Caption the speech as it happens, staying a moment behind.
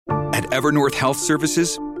At Evernorth Health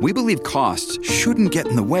Services, we believe costs shouldn't get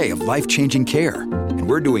in the way of life-changing care, and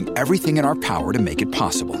we're doing everything in our power to make it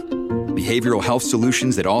possible. Behavioral health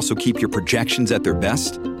solutions that also keep your projections at their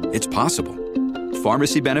best? It's possible.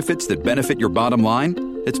 Pharmacy benefits that benefit your bottom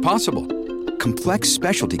line? It's possible. Complex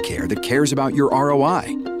specialty care that cares about your ROI?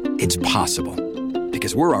 It's possible.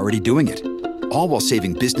 Because we're already doing it. All while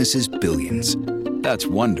saving businesses billions. That's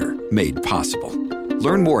Wonder made possible.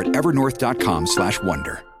 Learn more at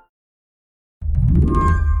evernorth.com/wonder.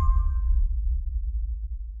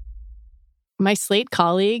 My Slate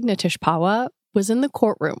colleague, Nitish Pawa, was in the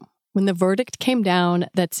courtroom when the verdict came down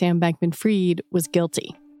that Sam Bankman-Fried was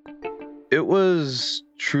guilty. It was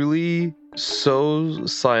truly so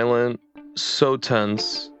silent, so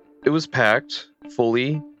tense. It was packed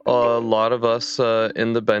fully. A lot of us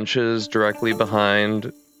in the benches directly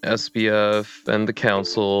behind SBF and the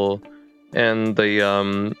counsel and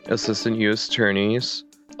the assistant U.S. attorneys.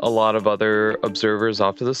 A lot of other observers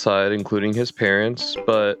off to the side, including his parents,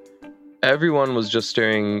 but everyone was just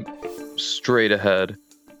staring straight ahead,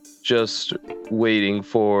 just waiting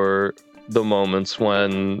for the moments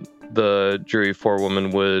when the jury forewoman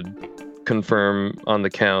would confirm on the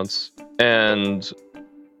counts. And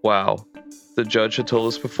wow, the judge had told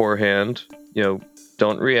us beforehand,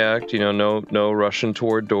 don't react, no rushing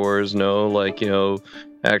toward doors, no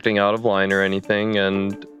acting out of line or anything.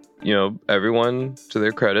 And everyone, to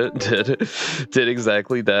their credit, did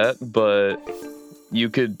exactly that. But you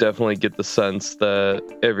could definitely get the sense that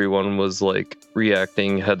everyone was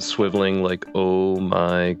reacting, head swiveling, oh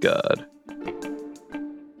my God.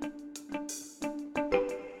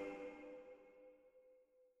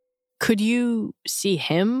 Could you see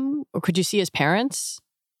him, or could you see his parents?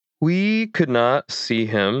 We could not see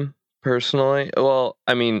him personally. Well,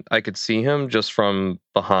 I could see him just from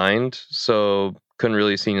behind, so couldn't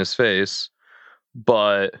really see his face.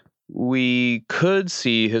 But we could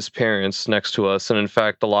see his parents next to us. And in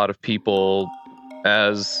fact, a lot of people,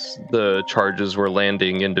 as the charges were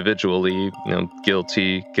landing individually,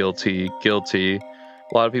 guilty, guilty, guilty,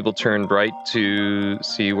 a lot of people turned right to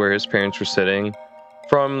see where his parents were sitting.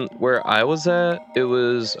 From where I was at, it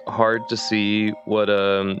was hard to see what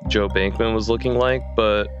Joe Bankman was looking like,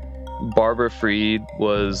 but Barbara Fried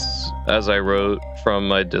was, as I wrote from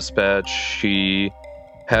my dispatch, she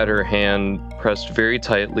had her hand pressed very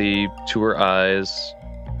tightly to her eyes.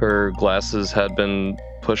 Her glasses had been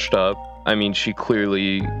pushed up. She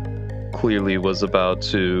clearly was about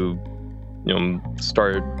to,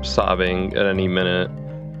 start sobbing at any minute.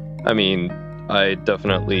 I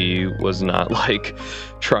definitely was not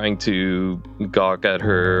trying to gawk at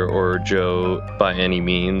her or Joe by any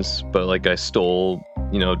means, but I stole,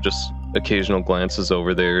 just occasional glances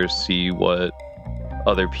over there, see what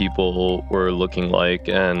other people were looking like.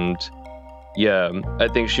 And yeah, I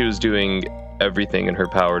think she was doing everything in her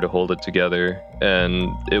power to hold it together. And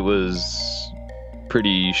it was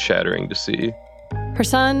pretty shattering to see. Her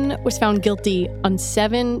son was found guilty on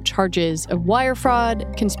 7 charges of wire fraud,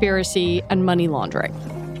 conspiracy, and money laundering.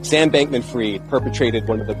 Sam Bankman-Fried perpetrated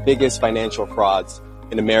one of the biggest financial frauds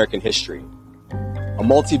in American history. A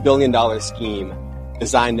multi-billion-dollar scheme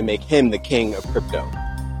designed to make him the king of crypto.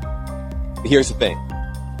 But here's the thing.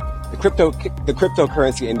 The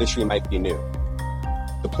cryptocurrency industry might be new.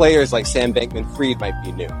 The players like Sam Bankman-Fried might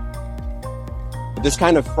be new. But this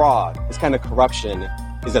kind of fraud, this kind of corruption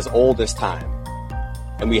is as old as time.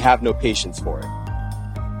 And we have no patience for it.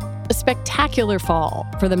 A spectacular fall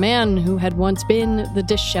for the man who had once been the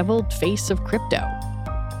disheveled face of crypto.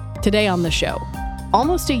 Today on the show,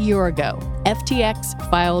 almost a year ago, FTX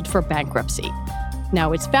filed for bankruptcy.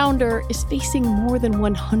 Now its founder is facing more than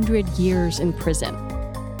 100 years in prison.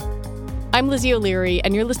 I'm Lizzie O'Leary,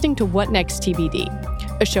 and you're listening to What Next TBD,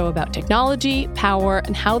 a show about technology, power,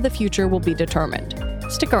 and how the future will be determined.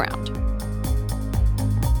 Stick around.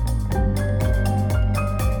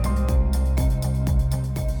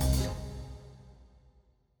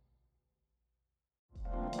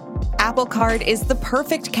 Apple Card is the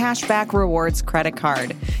perfect cashback rewards credit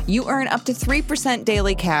card. You earn up to 3%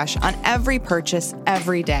 daily cash on every purchase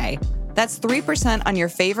every day. That's 3% on your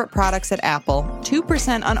favorite products at Apple,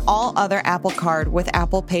 2% on all other Apple Card with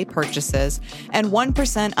Apple Pay purchases, and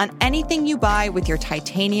 1% on anything you buy with your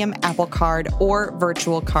titanium Apple Card or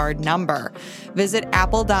virtual card number. Visit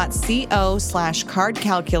apple.co/card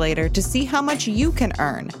calculator to see how much you can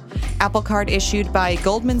earn. Apple Card issued by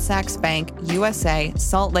Goldman Sachs Bank, USA,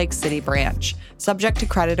 Salt Lake City branch. Subject to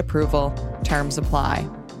credit approval. Terms apply.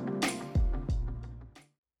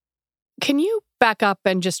 Can you back up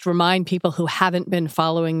and just remind people who haven't been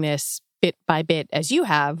following this bit by bit as you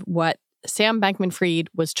have, what Sam Bankman-Fried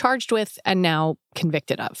was charged with and now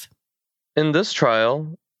convicted of? In this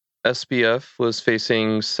trial, SBF was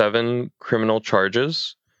facing 7 criminal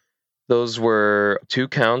charges. Those were 2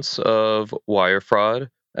 counts of wire fraud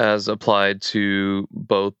as applied to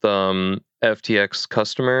both FTX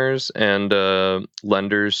customers and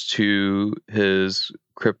lenders to his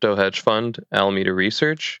crypto hedge fund, Alameda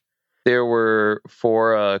Research. There were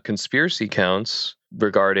 4 conspiracy counts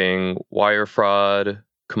regarding wire fraud,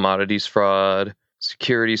 commodities fraud,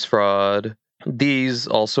 securities fraud. These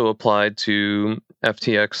also applied to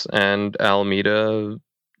FTX and Alameda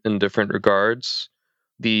in different regards.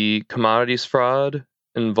 The commodities fraud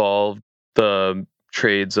involved the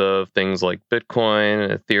trades of things like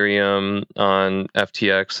Bitcoin, Ethereum on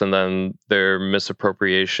FTX, and then their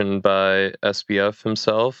misappropriation by SBF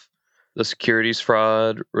himself. The securities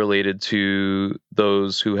fraud related to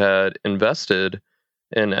those who had invested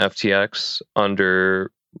in FTX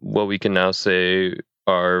under what we can now say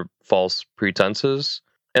are false pretenses.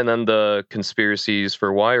 And then the conspiracies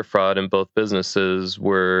for wire fraud in both businesses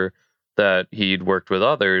were that he'd worked with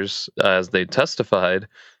others, as they testified.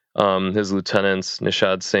 His lieutenants,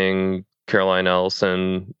 Nishad Singh, Caroline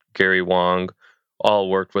Ellison, Gary Wong, all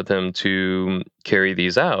worked with him to carry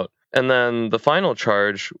these out. And then the final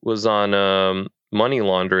charge was on money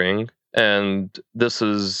laundering. And this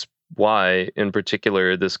is why, in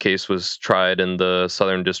particular, this case was tried in the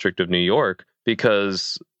Southern District of New York,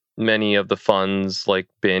 because many of the funds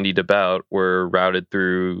bandied about were routed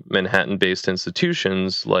through Manhattan-based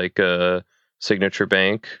institutions like Signature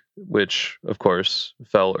Bank, which, of course,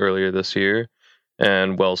 fell earlier this year,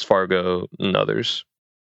 and Wells Fargo and others.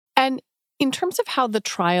 And in terms of how the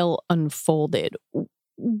trial unfolded,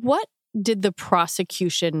 what did the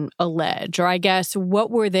prosecution allege? Or I guess,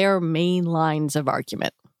 what were their main lines of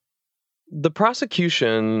argument? The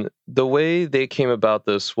prosecution, the way they came about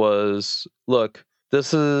this was, look,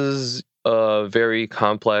 this is a very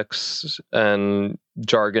complex and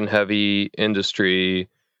jargon-heavy industry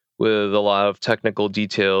with a lot of technical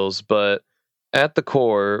details, but at the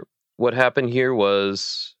core, what happened here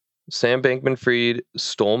was Sam Bankman-Fried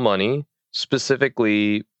stole money.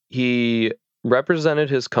 Specifically, he represented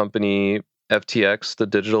his company, FTX, the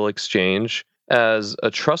digital exchange, as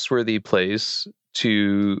a trustworthy place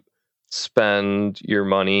to spend your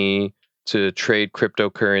money, to trade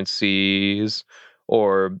cryptocurrencies,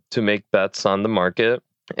 or to make bets on the market.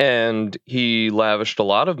 And he lavished a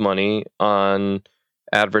lot of money on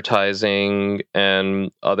advertising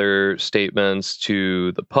and other statements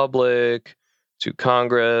to the public, to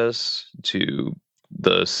Congress, to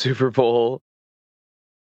the Super Bowl,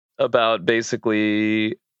 about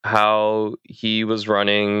basically how he was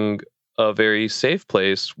running a very safe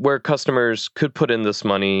place where customers could put in this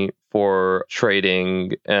money for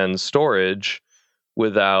trading and storage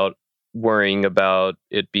without worrying about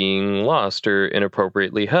it being lost or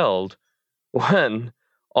inappropriately held, when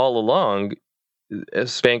all along,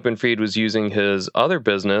 Bankman-Fried was using his other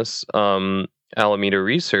business, Alameda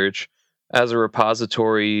Research, as a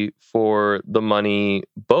repository for the money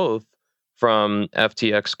both from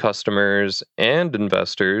FTX customers and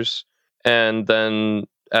investors. And then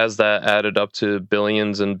as that added up to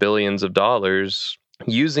billions and billions of dollars,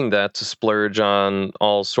 using that to splurge on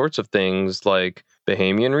all sorts of things like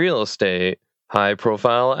Bahamian real estate,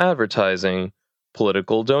 high-profile advertising,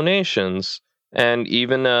 political donations, and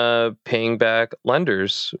even paying back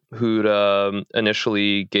lenders who'd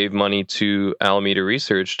initially gave money to Alameda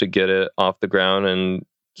Research to get it off the ground and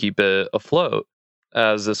keep it afloat.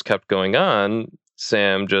 As this kept going on,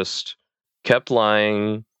 Sam just kept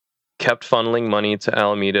lying, kept funneling money to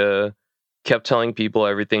Alameda, kept telling people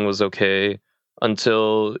everything was okay,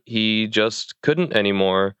 until he just couldn't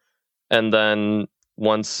anymore. And then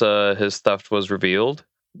once his theft was revealed,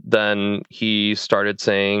 then he started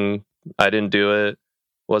saying, I didn't do it,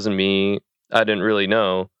 wasn't me, I didn't really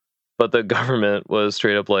know. But the government was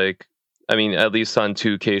straight up like, I mean, at least on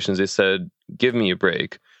 2 occasions, they said, give me a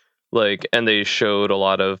break. And they showed a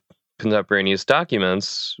lot of contemporaneous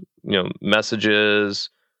documents, messages,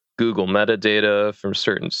 Google metadata from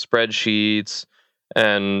certain spreadsheets,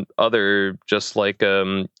 and other just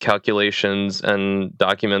calculations and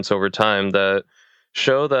documents over time that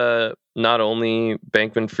show that not only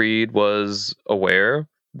Bankman-Fried was aware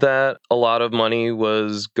that a lot of money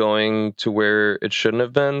was going to where it shouldn't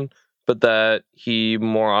have been, but that he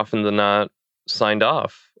more often than not signed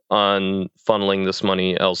off on funneling this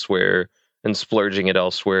money elsewhere and splurging it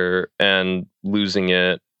elsewhere and losing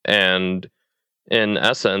it, and in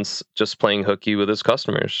essence, just playing hooky with his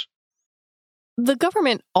customers. The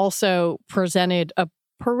government also presented a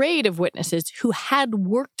parade of witnesses who had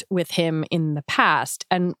worked with him in the past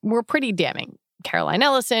and were pretty damning. Caroline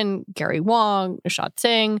Ellison, Gary Wong, Nishad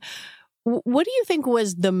Singh. What do you think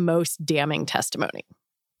was the most damning testimony?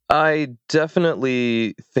 I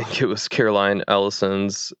definitely think it was Caroline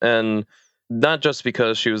Ellison's, and not just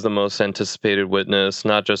because she was the most anticipated witness,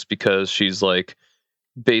 not just because she's like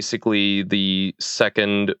basically the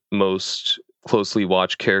second most closely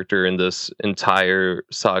watched character in this entire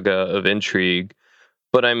saga of intrigue,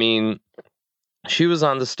 but I mean, she was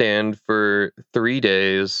on the stand for 3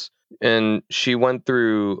 days and she went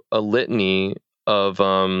through a litany of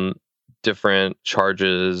different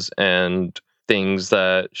charges and things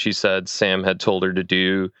that she said Sam had told her to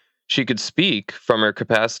do. She could speak from her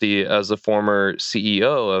capacity as a former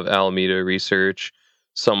CEO of Alameda Research,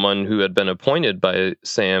 someone who had been appointed by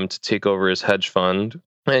Sam to take over his hedge fund,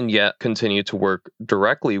 and yet continue to work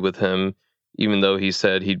directly with him, even though he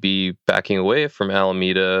said he'd be backing away from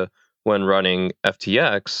Alameda when running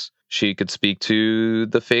FTX. She could speak to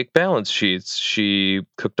the fake balance sheets she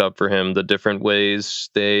cooked up for him, the different ways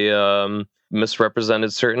they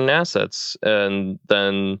misrepresented certain assets and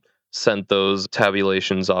then sent those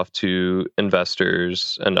tabulations off to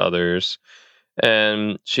investors and others.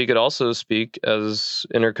 And she could also speak as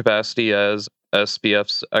in her capacity as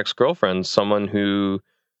SBF's ex-girlfriend, someone who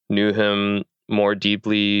knew him more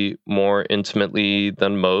deeply, more intimately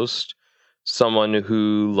than most, someone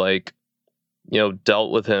who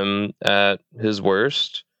dealt with him at his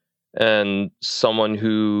worst, and someone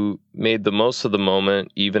who made the most of the moment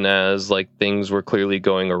even as things were clearly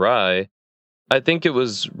going awry. I think it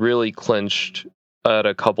was really clinched at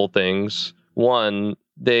a couple things. One,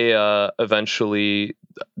 they eventually,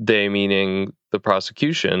 they meaning the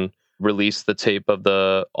prosecution, released the tape of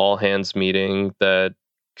the all hands meeting that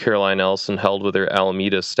Caroline Ellison held with her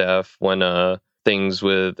Alameda staff when things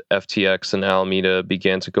with FTX and Alameda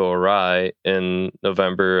began to go awry in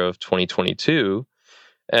November of 2022,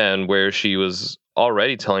 and where she was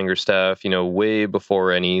already telling her staff, way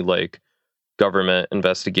before any government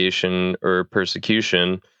investigation or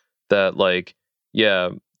persecution, that yeah,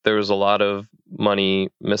 there was a lot of money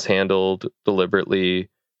mishandled deliberately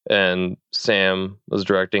and Sam was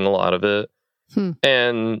directing a lot of it.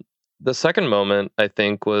 And the second moment, I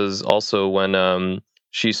think, was also when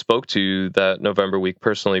she spoke to that November week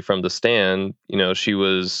personally from the stand. She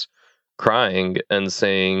was crying and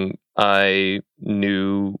saying, I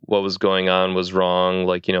knew what was going on was wrong.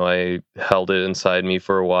 I held it inside me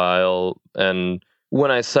for a while. And when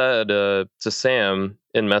I said to Sam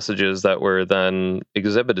in messages that were then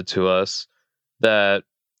exhibited to us that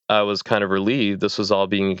I was kind of relieved this was all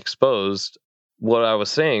being exposed, what I was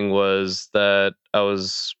saying was that I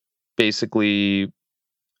was basically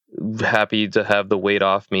happy to have the weight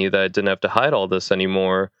off me that I didn't have to hide all this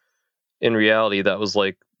anymore. In reality, that was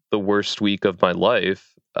the worst week of my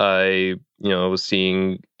life. I, was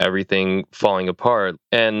seeing everything falling apart.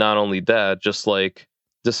 And not only that, just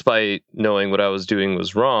despite knowing what I was doing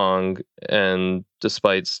was wrong, and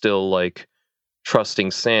despite still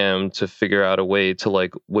trusting Sam to figure out a way to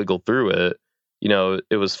wiggle through it,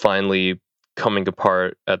 it was finally coming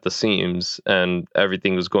apart at the seams and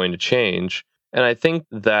everything was going to change. And I think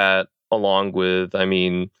that, along with,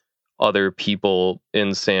 other people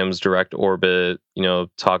in Sam's direct orbit,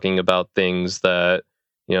 talking about things that,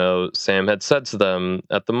 Sam had said to them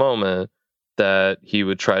at the moment that he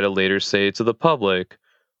would try to later say to the public,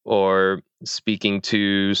 or speaking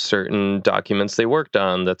to certain documents they worked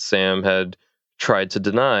on that Sam had tried to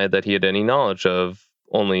deny that he had any knowledge of,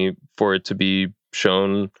 only for it to be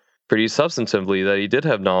shown pretty substantively that he did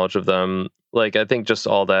have knowledge of them. I think just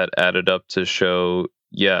all that added up to show,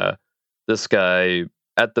 yeah, this guy,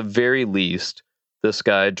 at the very least, this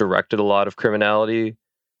guy directed a lot of criminality.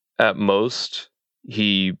 At most,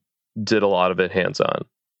 he did a lot of it hands-on.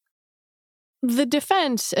 The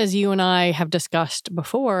defense, as you and I have discussed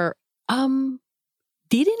before,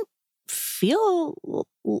 didn't feel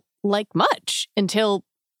like much until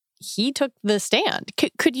he took the stand.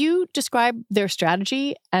 Could you describe their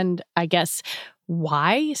strategy and, I guess,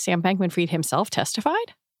 why Sam Bankman-Fried himself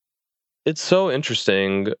testified? It's so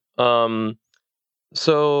interesting.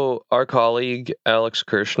 So our colleague Alex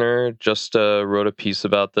Kirshner just wrote a piece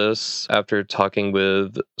about this after talking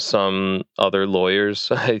with some other lawyers.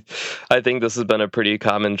 I think this has been a pretty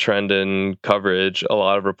common trend in coverage. A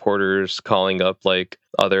lot of reporters calling up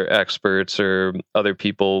other experts or other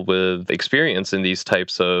people with experience in these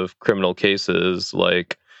types of criminal cases.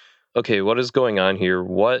 Okay, what is going on here?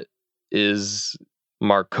 What is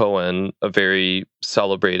Mark Cohen, a very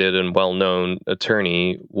celebrated and well-known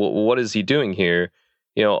attorney, what is he doing here?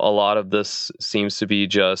 A lot of this seems to be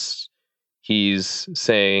just he's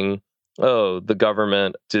saying, oh, the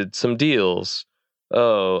government did some deals.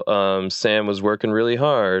 Oh, Sam was working really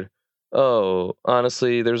hard. oh,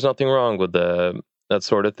 honestly, there's nothing wrong with that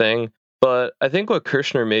sort of thing. But I think what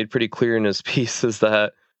Kirshner made pretty clear in his piece is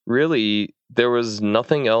that really there was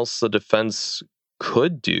nothing else the defense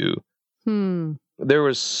could do. There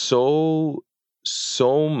was so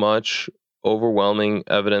much overwhelming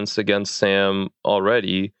evidence against Sam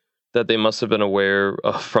already that they must have been aware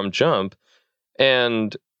of from jump.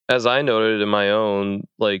 And as I noted in my own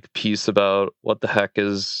piece about what the heck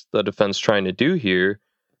is the defense trying to do here,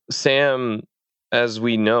 Sam, as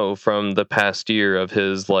we know from the past year of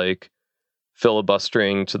his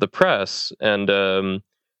filibustering to the press and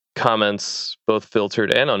comments both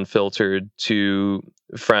filtered and unfiltered to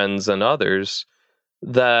friends and others,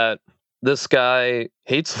 that this guy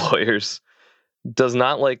hates lawyers, does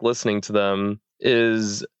not like listening to them,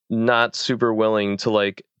 is not super willing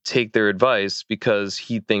to take their advice because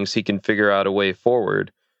he thinks he can figure out a way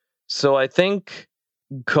forward. So I think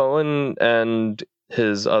Cohen and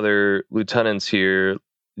his other lieutenants here,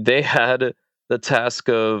 they had the task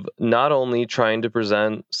of not only trying to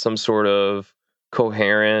present some sort of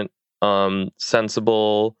coherent,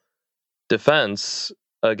 sensible defense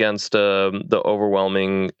against the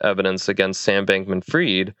overwhelming evidence against Sam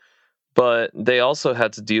Bankman-Fried, but they also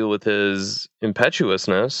had to deal with his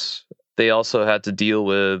impetuousness. They also had to deal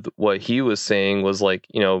with what he was saying was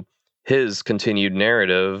his continued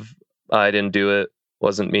narrative. I didn't do it.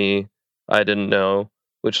 Wasn't me. I didn't know.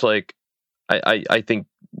 Which I think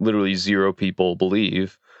literally zero people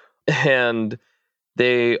believe. And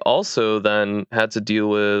they also then had to deal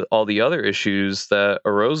with all the other issues that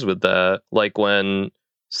arose with that, like when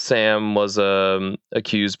Sam was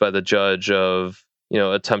accused by the judge of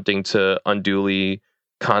attempting to unduly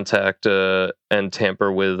contact and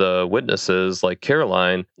tamper with witnesses like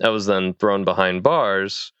Caroline. That was then thrown behind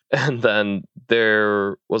bars. And then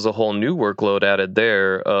there was a whole new workload added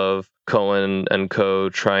there of Cohen and co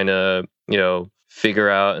trying to, figure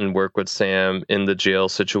out and work with Sam in the jail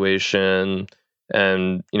situation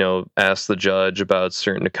and, ask the judge about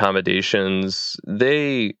certain accommodations.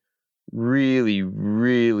 They really,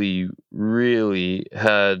 really, really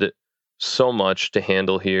had so much to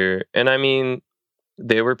handle here. And I mean,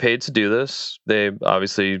 they were paid to do this. They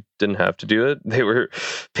obviously didn't have to do it. They were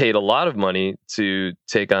paid a lot of money to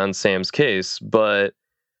take on Sam's case, but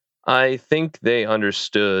I think they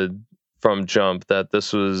understood from jump that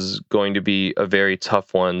this was going to be a very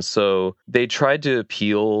tough one. So they tried to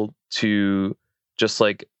appeal to just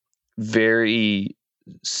very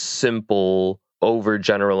simple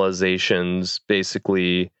overgeneralizations,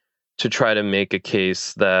 basically, to try to make a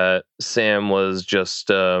case that Sam was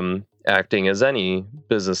just acting as any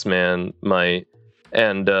businessman might,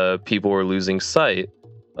 and people were losing sight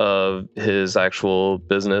of his actual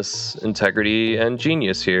business integrity and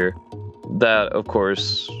genius here. That, of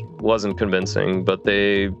course, wasn't convincing, but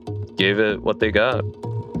they gave it what they got.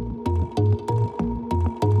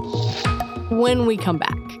 When we come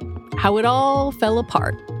back, how it all fell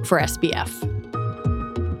apart for SBF.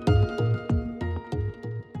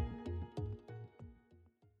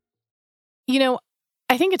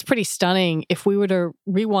 I think it's pretty stunning if we were to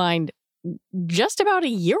rewind just about a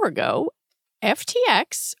year ago,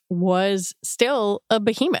 FTX was still a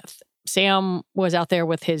behemoth. Sam was out there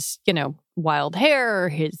with his, wild hair,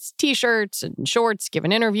 his T-shirts and shorts,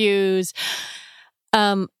 giving interviews.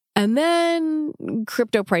 And then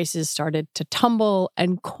crypto prices started to tumble,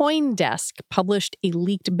 and CoinDesk published a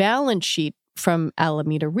leaked balance sheet from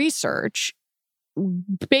Alameda Research,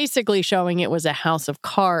 basically showing it was a house of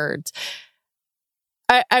cards.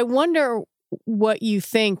 I wonder what you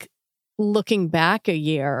think, looking back a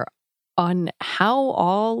year, on how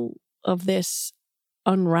all of this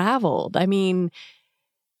unraveled. I mean,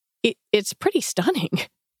 it's pretty stunning.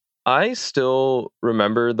 I still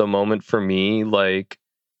remember the moment for me,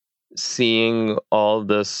 seeing all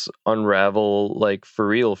this unravel, for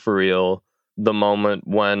real, the moment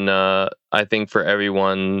when I think for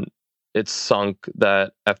everyone it sunk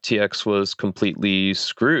that FTX was completely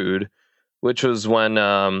screwed, which was when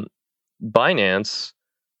Binance,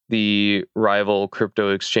 the rival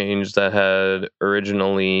crypto exchange that had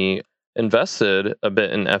originally invested a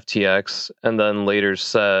bit in FTX and then later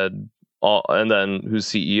said, and then whose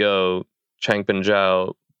CEO, Changpeng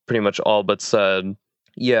Zhao, pretty much all but said,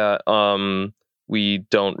 yeah, we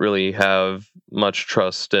don't really have much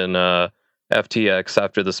trust in FTX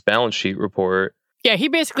after this balance sheet report. Yeah, he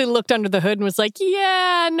basically looked under the hood and was like,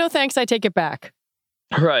 yeah, no thanks, I take it back.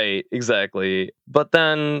 Right, exactly. But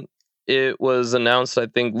then it was announced, I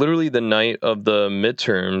think, literally the night of the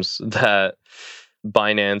midterms that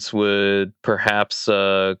Binance would perhaps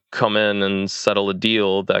come in and settle a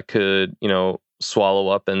deal that could, swallow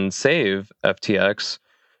up and save FTX.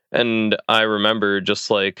 And I remember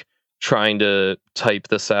just like trying to type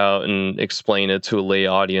this out and explain it to a lay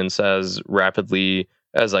audience as rapidly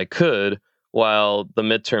as I could, while the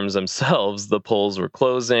midterms themselves, the polls were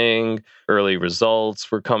closing, early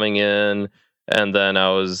results were coming in, and then I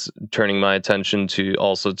was turning my attention to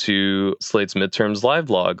Slate's midterms live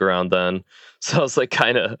blog around then. So I was like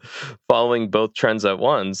kind of following both trends at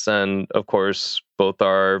once. And of course, both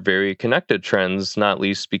are very connected trends, not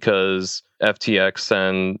least because FTX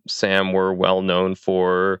and Sam were well known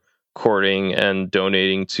for courting and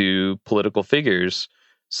donating to political figures.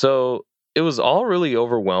 So it was all really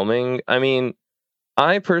overwhelming. I mean,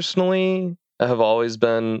 I personally have always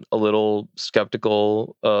been a little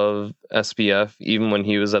skeptical of SBF, even when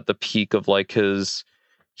he was at the peak of like his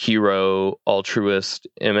hero altruist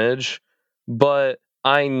image. But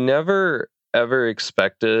I never ever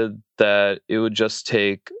expected that it would just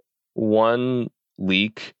take one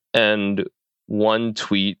leak and one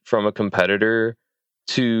tweet from a competitor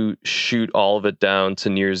to shoot all of it down to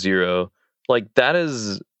near zero. Like, that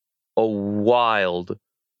is a wild,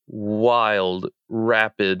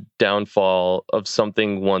 rapid downfall of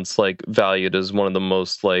something once like valued as one of the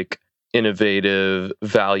most like innovative,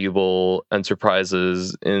 valuable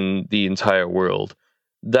enterprises in the entire world.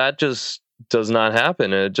 That just does not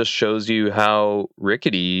happen. And it just shows you how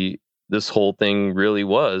rickety this whole thing really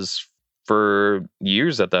was for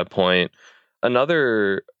years at that point.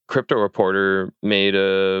 Another crypto reporter made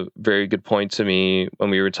a very good point to me when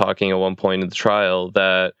we were talking at one point in the trial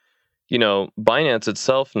that, you know, Binance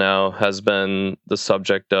itself now has been the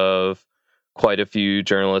subject of quite a few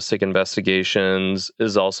journalistic investigations,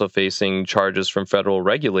 is also facing charges from federal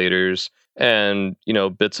regulators, and, you know,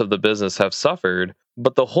 bits of the business have suffered.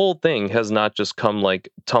 But the whole thing has not just come like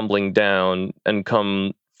tumbling down and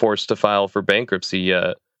come forced to file for bankruptcy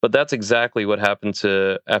yet. But that's exactly what happened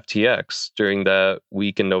to FTX during that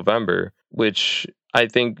week in November, which I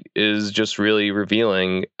think is just really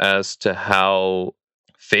revealing as to how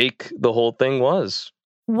fake the whole thing was.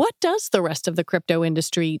 What does the rest of the crypto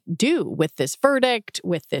industry do with this verdict,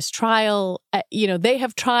 with this trial? They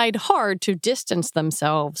have tried hard to distance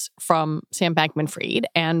themselves from Sam Bankman-Fried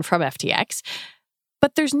and from FTX,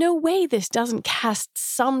 but there's no way this doesn't cast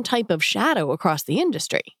some type of shadow across the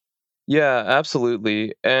industry. Yeah,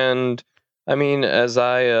 absolutely. And I mean, as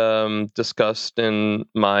I discussed in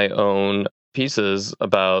my own pieces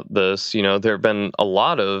about this, you know, there have been a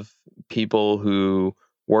lot of people who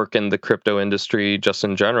work in the crypto industry just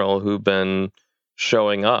in general who've been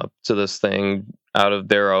showing up to this thing out of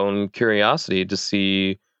their own curiosity to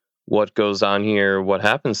see what goes on here, what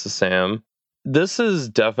happens to Sam. This is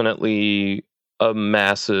definitely a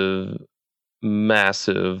massive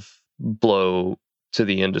blow to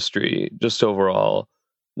the industry, just overall.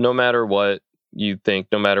 No matter what you think,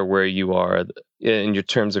 no matter where you are in your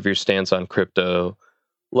terms of your stance on crypto,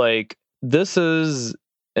 like, this is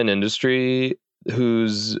an industry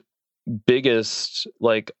whose biggest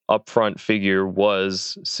like upfront figure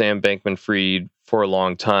was Sam Bankman-Fried for a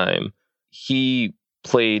long time. He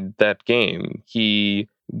played that game. He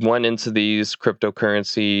went into these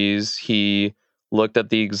cryptocurrencies. He looked at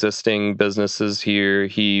the existing businesses here.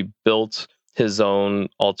 He built his own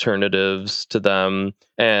alternatives to them,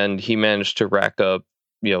 and he managed to rack up,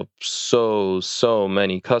 you know, so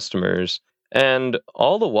many customers. And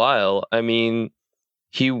all the while, I mean,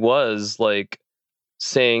 he was like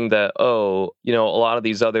saying that, oh, you know, a lot of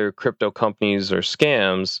these other crypto companies are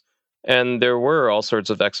scams. And there were all sorts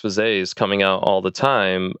of exposés coming out all the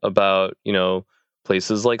time about, you know,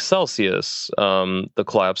 places like Celsius, the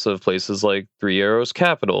collapse of places like Three Arrows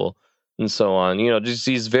Capital, and so on. You know, just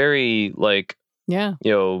these very like, you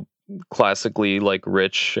know, classically like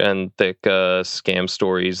rich and thick scam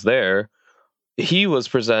stories there. He was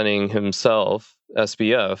presenting himself,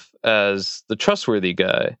 SBF, as the trustworthy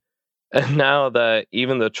guy. And now that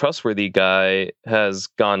even the trustworthy guy has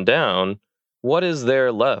gone down, what is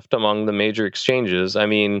there left among the major exchanges? I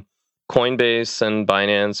mean, Coinbase and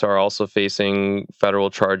Binance are also facing federal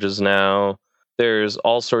charges now. There's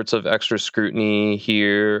all sorts of extra scrutiny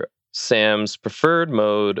here. Sam's preferred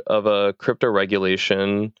mode of a crypto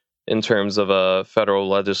regulation in terms of a federal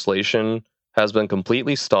legislation has been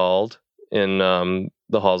completely stalled in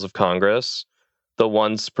the halls of Congress. The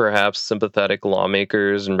once perhaps sympathetic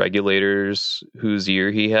lawmakers and regulators whose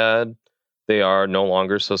ear he had, they are no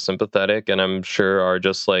longer so sympathetic, and I'm sure are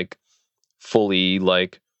just like fully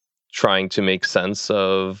like trying to make sense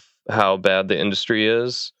of how bad the industry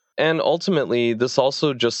is. And ultimately, this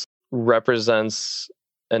also just represents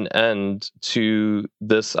an end to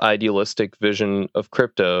this idealistic vision of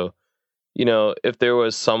crypto. if there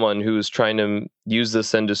was someone who was trying to use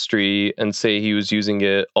this industry and say he was using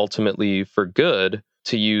it ultimately for good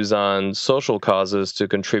to use on social causes to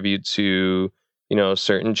contribute to,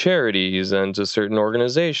 certain charities and to certain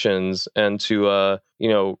organizations and to,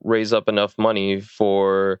 raise up enough money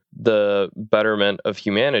for the betterment of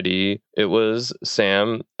humanity, it was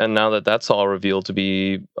Sam. And now that that's all revealed to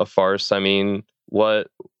be a farce, I mean, what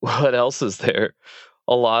else is there?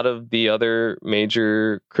 A lot of the other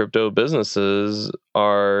major crypto businesses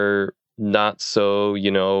are not so,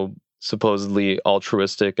 supposedly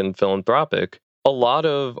altruistic and philanthropic. A lot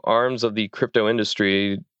of arms of the crypto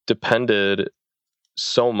industry depended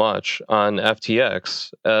so much on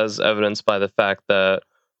FTX, as evidenced by the fact that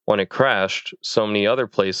when it crashed, so many other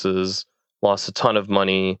places lost a ton of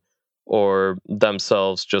money or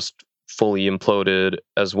themselves just fully imploded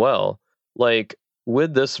as well. Like,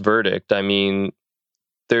 with this verdict, I mean,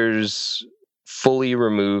 there's fully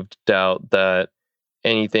removed doubt that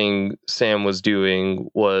anything Sam was doing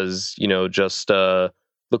was, just the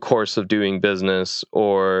course of doing business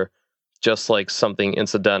or just like something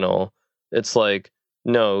incidental. It's like,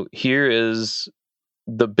 no, here is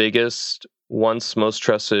the biggest, once most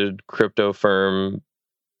trusted crypto firm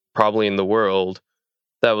probably in the world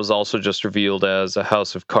that was also just revealed as a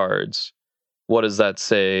house of cards. What does that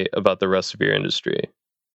say about the rest of your industry?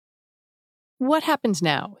 What happens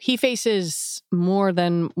now? He faces more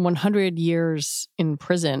than 100 years in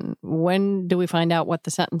prison. When do we find out what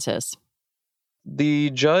the sentence is?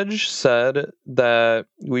 The judge said that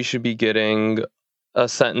we should be getting a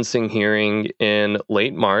sentencing hearing in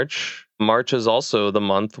late March. March is also the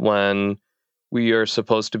month when we are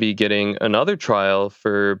supposed to be getting another trial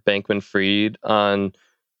for Bankman-Fraud on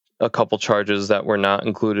a couple charges that were not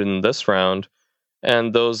included in this round.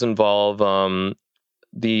 And those involve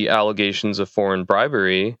the allegations of foreign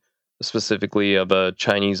bribery, specifically of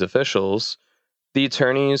Chinese officials. The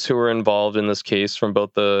attorneys who were involved in this case from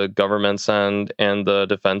both the government's end and the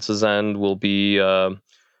defense's end will be,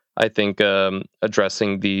 I think,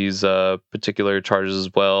 addressing these particular charges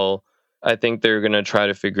as well. I think they're going to try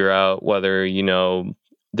to figure out whether,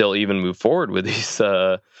 they'll even move forward with these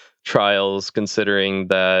trials, considering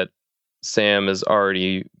that Sam is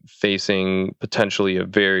already facing potentially a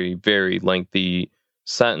very, very lengthy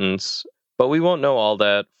sentence. But we won't know all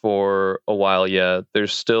that for a while yet.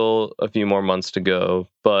 There's still a few more months to go.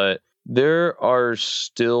 But there are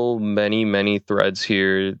still many, many threads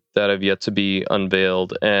here that have yet to be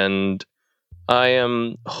unveiled. And I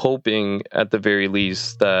am hoping at the very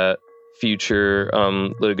least that future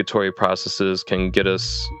litigatory processes can get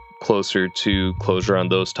us closer to closure on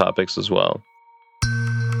those topics as well.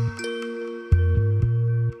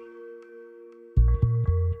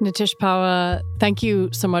 Nitish Pawa, thank you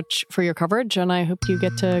so much for your coverage, and I hope you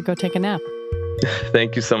get to go take a nap.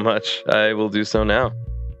 Thank you so much. I will do so now.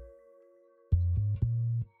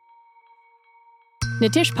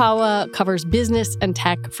 Nitish Pawa covers business and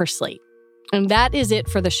tech for Slate. And that is it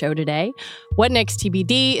for the show today. What Next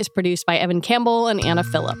TBD is produced by Evan Campbell and Anna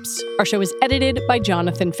Phillips. Our show is edited by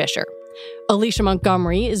Jonathan Fisher. Alicia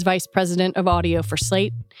Montgomery is Vice President of Audio for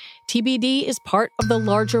Slate. TBD is part of the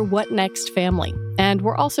larger What Next family. And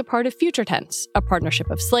we're also part of Future Tense, a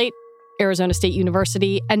partnership of Slate, Arizona State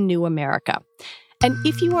University, and New America. And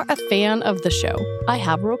if you are a fan of the show, I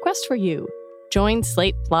have a request for you. Join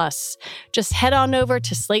Slate Plus. Just head on over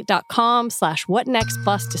to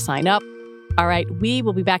slate.com/whatnextplus to sign up. All right, we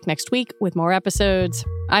will be back next week with more episodes.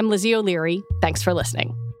 I'm Lizzie O'Leary. Thanks for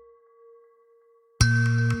listening.